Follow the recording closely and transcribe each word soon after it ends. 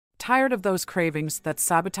Tired of those cravings that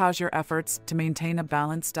sabotage your efforts to maintain a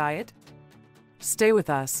balanced diet? Stay with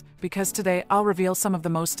us, because today I'll reveal some of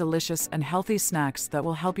the most delicious and healthy snacks that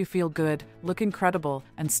will help you feel good, look incredible,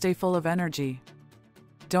 and stay full of energy.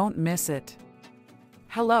 Don't miss it.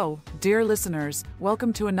 Hello, dear listeners,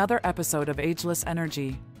 welcome to another episode of Ageless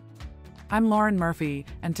Energy. I'm Lauren Murphy,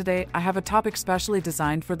 and today I have a topic specially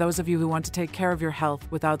designed for those of you who want to take care of your health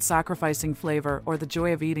without sacrificing flavor or the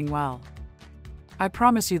joy of eating well. I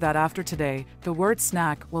promise you that after today, the word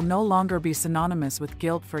snack will no longer be synonymous with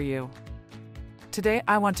guilt for you. Today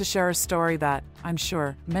I want to share a story that, I'm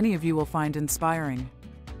sure, many of you will find inspiring.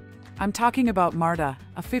 I'm talking about Marta,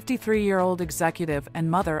 a 53-year-old executive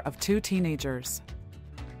and mother of 2 teenagers.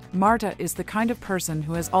 Marta is the kind of person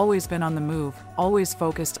who has always been on the move, always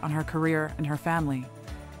focused on her career and her family.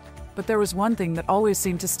 But there was one thing that always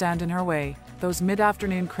seemed to stand in her way, those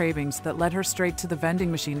mid-afternoon cravings that led her straight to the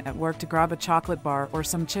vending machine at work to grab a chocolate bar or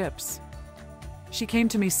some chips. She came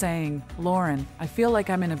to me saying, "Lauren, I feel like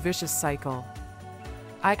I'm in a vicious cycle.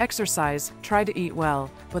 I exercise, try to eat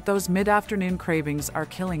well, but those mid-afternoon cravings are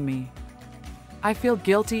killing me. I feel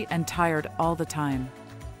guilty and tired all the time."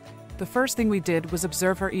 The first thing we did was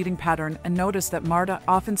observe her eating pattern and notice that Marta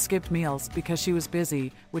often skipped meals because she was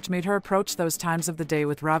busy, which made her approach those times of the day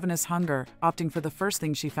with ravenous hunger, opting for the first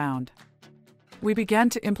thing she found. We began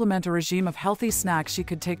to implement a regime of healthy snacks she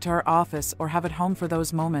could take to her office or have at home for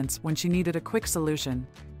those moments when she needed a quick solution.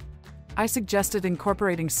 I suggested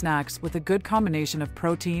incorporating snacks with a good combination of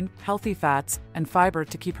protein, healthy fats, and fiber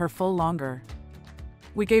to keep her full longer.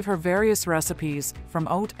 We gave her various recipes, from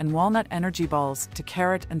oat and walnut energy balls to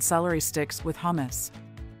carrot and celery sticks with hummus.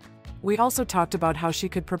 We also talked about how she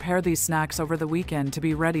could prepare these snacks over the weekend to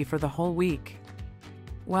be ready for the whole week.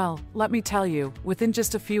 Well, let me tell you, within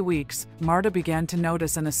just a few weeks, Marta began to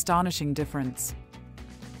notice an astonishing difference.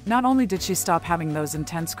 Not only did she stop having those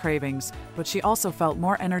intense cravings, but she also felt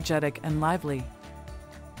more energetic and lively.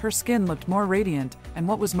 Her skin looked more radiant, and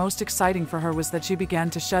what was most exciting for her was that she began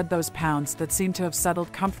to shed those pounds that seemed to have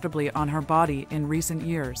settled comfortably on her body in recent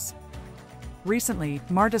years. Recently,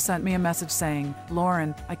 Marta sent me a message saying,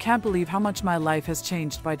 "Lauren, I can't believe how much my life has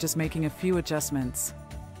changed by just making a few adjustments.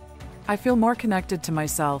 I feel more connected to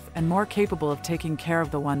myself and more capable of taking care of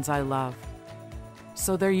the ones I love."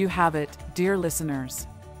 So there you have it, dear listeners.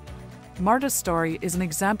 Marta's story is an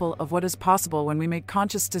example of what is possible when we make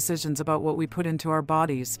conscious decisions about what we put into our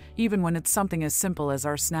bodies, even when it's something as simple as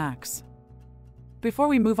our snacks. Before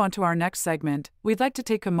we move on to our next segment, we'd like to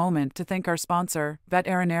take a moment to thank our sponsor,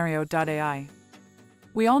 Veterinario.ai.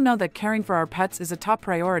 We all know that caring for our pets is a top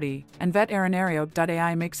priority, and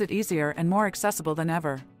Veterinario.ai makes it easier and more accessible than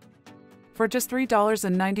ever. For just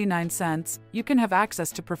 $3.99, you can have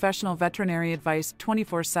access to professional veterinary advice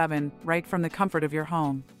 24/7, right from the comfort of your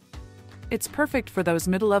home. It's perfect for those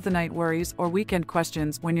middle-of-the-night worries or weekend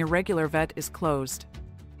questions when your regular vet is closed.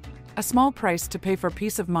 A small price to pay for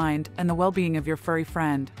peace of mind and the well-being of your furry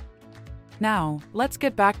friend. Now, let's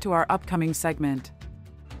get back to our upcoming segment.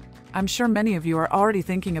 I'm sure many of you are already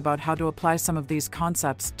thinking about how to apply some of these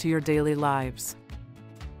concepts to your daily lives.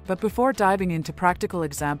 But before diving into practical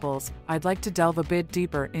examples, I'd like to delve a bit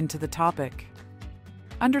deeper into the topic.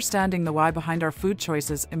 Understanding the why behind our food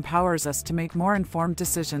choices empowers us to make more informed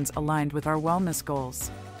decisions aligned with our wellness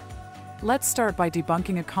goals. Let's start by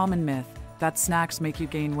debunking a common myth, that snacks make you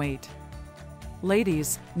gain weight.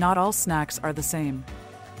 Ladies, not all snacks are the same.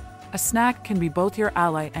 A snack can be both your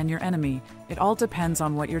ally and your enemy, it all depends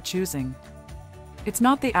on what you're choosing. It's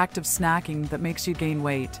not the act of snacking that makes you gain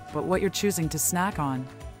weight, but what you're choosing to snack on.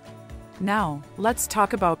 Now, let's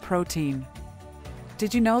talk about protein.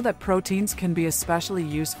 Did you know that proteins can be especially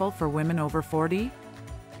useful for women over 40?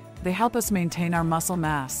 They help us maintain our muscle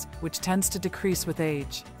mass, which tends to decrease with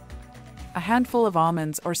age. A handful of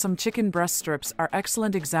almonds or some chicken breast strips are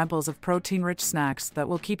excellent examples of protein-rich snacks that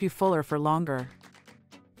will keep you fuller for longer.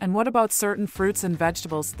 And what about certain fruits and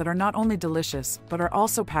vegetables that are not only delicious, but are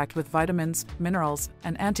also packed with vitamins, minerals,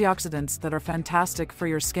 and antioxidants that are fantastic for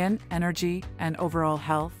your skin, energy, and overall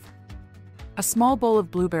health? A small bowl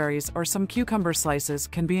of blueberries or some cucumber slices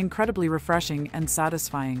can be incredibly refreshing and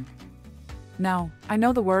satisfying. Now, I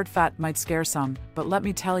know the word fat might scare some, but let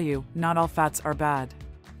me tell you, not all fats are bad.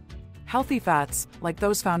 Healthy fats, like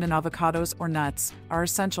those found in avocados or nuts, are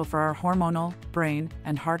essential for our hormonal, brain,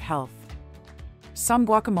 and heart health. Some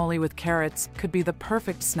guacamole with carrots could be the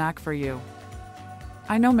perfect snack for you.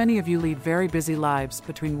 I know many of you lead very busy lives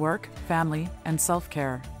between work, family, and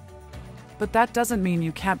self-care. But that doesn't mean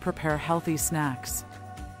you can't prepare healthy snacks.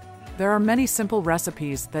 There are many simple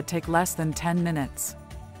recipes that take less than 10 minutes.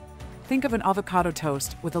 Think of an avocado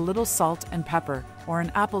toast with a little salt and pepper, or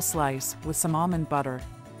an apple slice with some almond butter.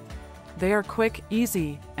 They are quick,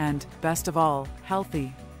 easy, and, best of all,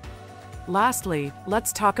 healthy. Lastly,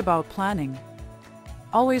 let's talk about planning.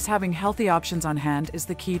 Always having healthy options on hand is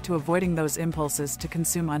the key to avoiding those impulses to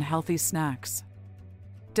consume unhealthy snacks.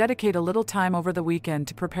 Dedicate a little time over the weekend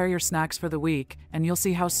to prepare your snacks for the week, and you'll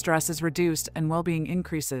see how stress is reduced and well-being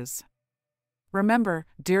increases. Remember,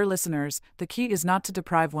 dear listeners, the key is not to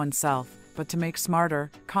deprive oneself, but to make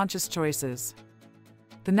smarter, conscious choices.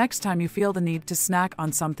 The next time you feel the need to snack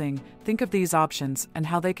on something, think of these options and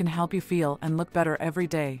how they can help you feel and look better every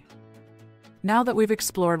day. Now that we've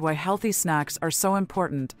explored why healthy snacks are so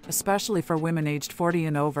important, especially for women aged 40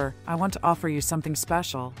 and over, I want to offer you something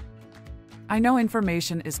special. I know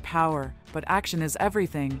information is power, but action is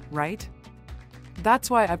everything, right? That's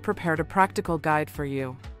why I've prepared a practical guide for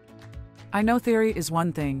you. I know theory is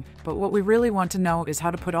one thing, but what we really want to know is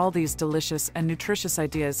how to put all these delicious and nutritious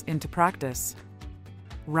ideas into practice.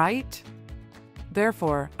 Right?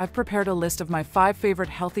 Therefore, I've prepared a list of my 5 favorite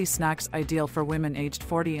healthy snacks ideal for women aged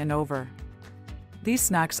 40 and over. These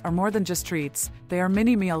snacks are more than just treats, they are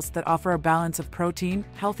mini meals that offer a balance of protein,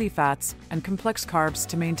 healthy fats, and complex carbs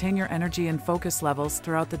to maintain your energy and focus levels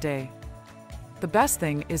throughout the day. The best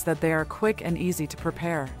thing is that they are quick and easy to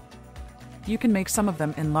prepare. You can make some of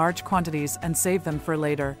them in large quantities and save them for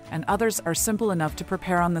later, and others are simple enough to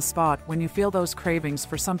prepare on the spot when you feel those cravings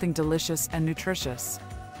for something delicious and nutritious.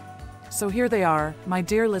 So here they are, my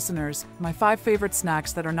dear listeners, my 5 favorite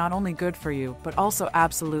snacks that are not only good for you, but also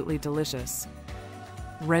absolutely delicious.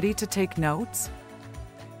 Ready to take notes?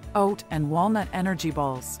 Oat and walnut energy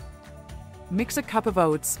balls. Mix a cup of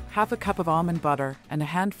oats, half a cup of almond butter, and a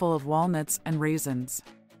handful of walnuts and raisins.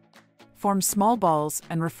 Form small balls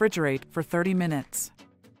and refrigerate for 30 minutes.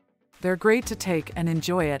 They're great to take and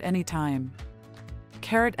enjoy at any time.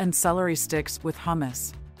 Carrot and celery sticks with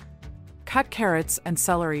hummus. Cut carrots and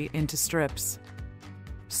celery into strips.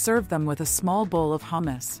 Serve them with a small bowl of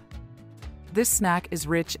hummus. This snack is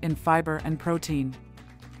rich in fiber and protein.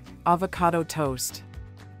 Avocado toast.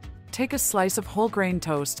 Take a slice of whole grain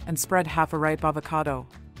toast and spread half a ripe avocado.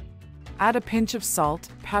 Add a pinch of salt,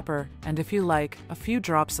 pepper, and if you like, a few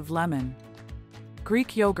drops of lemon.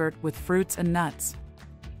 Greek yogurt with fruits and nuts.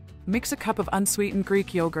 Mix a cup of unsweetened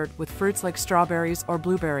Greek yogurt with fruits like strawberries or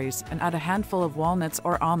blueberries and add a handful of walnuts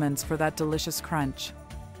or almonds for that delicious crunch.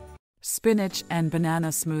 Spinach and banana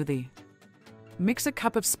smoothie. Mix a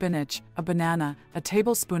cup of spinach, a banana, a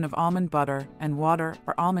tablespoon of almond butter, and water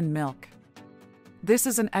or almond milk. This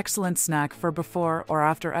is an excellent snack for before or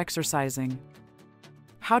after exercising.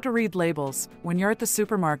 How to read labels. When you're at the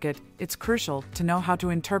supermarket, it's crucial to know how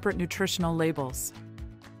to interpret nutritional labels.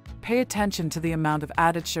 Pay attention to the amount of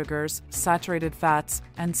added sugars, saturated fats,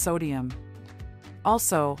 and sodium.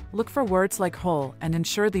 Also, look for words like whole and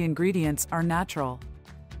ensure the ingredients are natural.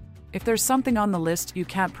 If there's something on the list you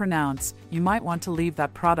can't pronounce, you might want to leave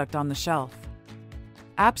that product on the shelf.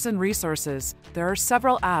 Apps and resources. There are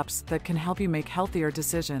several apps that can help you make healthier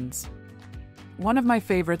decisions. One of my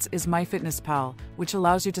favorites is MyFitnessPal, which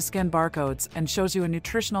allows you to scan barcodes and shows you a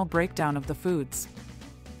nutritional breakdown of the foods.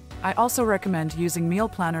 I also recommend using meal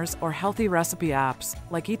planners or healthy recipe apps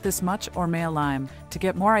like Eat This Much or Mealime to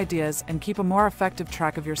get more ideas and keep a more effective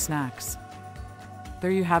track of your snacks.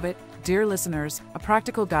 There you have it, dear listeners, a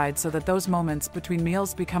practical guide so that those moments between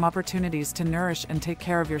meals become opportunities to nourish and take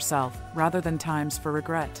care of yourself, rather than times for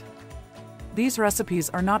regret. These recipes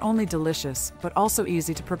are not only delicious, but also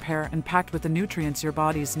easy to prepare and packed with the nutrients your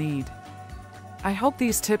bodies need. I hope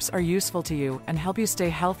these tips are useful to you and help you stay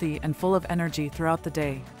healthy and full of energy throughout the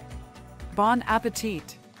day. Bon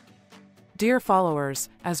appetit! Dear followers,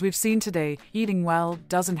 as we've seen today, eating well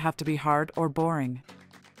doesn't have to be hard or boring.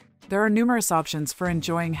 There are numerous options for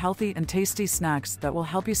enjoying healthy and tasty snacks that will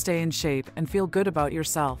help you stay in shape and feel good about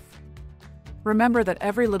yourself. Remember that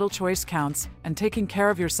every little choice counts, and taking care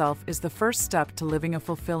of yourself is the first step to living a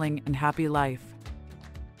fulfilling and happy life.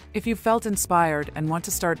 If you felt inspired and want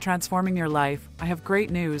to start transforming your life, I have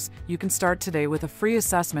great news. You can start today with a free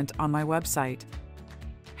assessment on my website.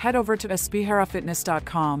 Head over to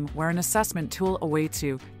espihirafitness.com where an assessment tool awaits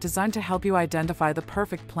you, designed to help you identify the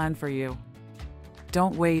perfect plan for you.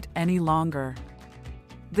 Don't wait any longer.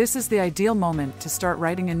 This is the ideal moment to start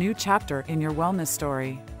writing a new chapter in your wellness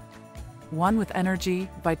story. One with energy,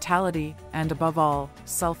 vitality, and above all,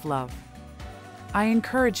 self-love. I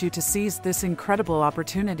encourage you to seize this incredible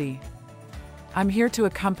opportunity. I'm here to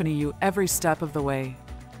accompany you every step of the way.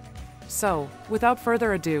 So, without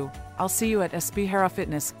further ado, I'll see you at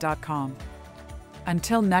espihirafitness.com.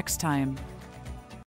 Until next time.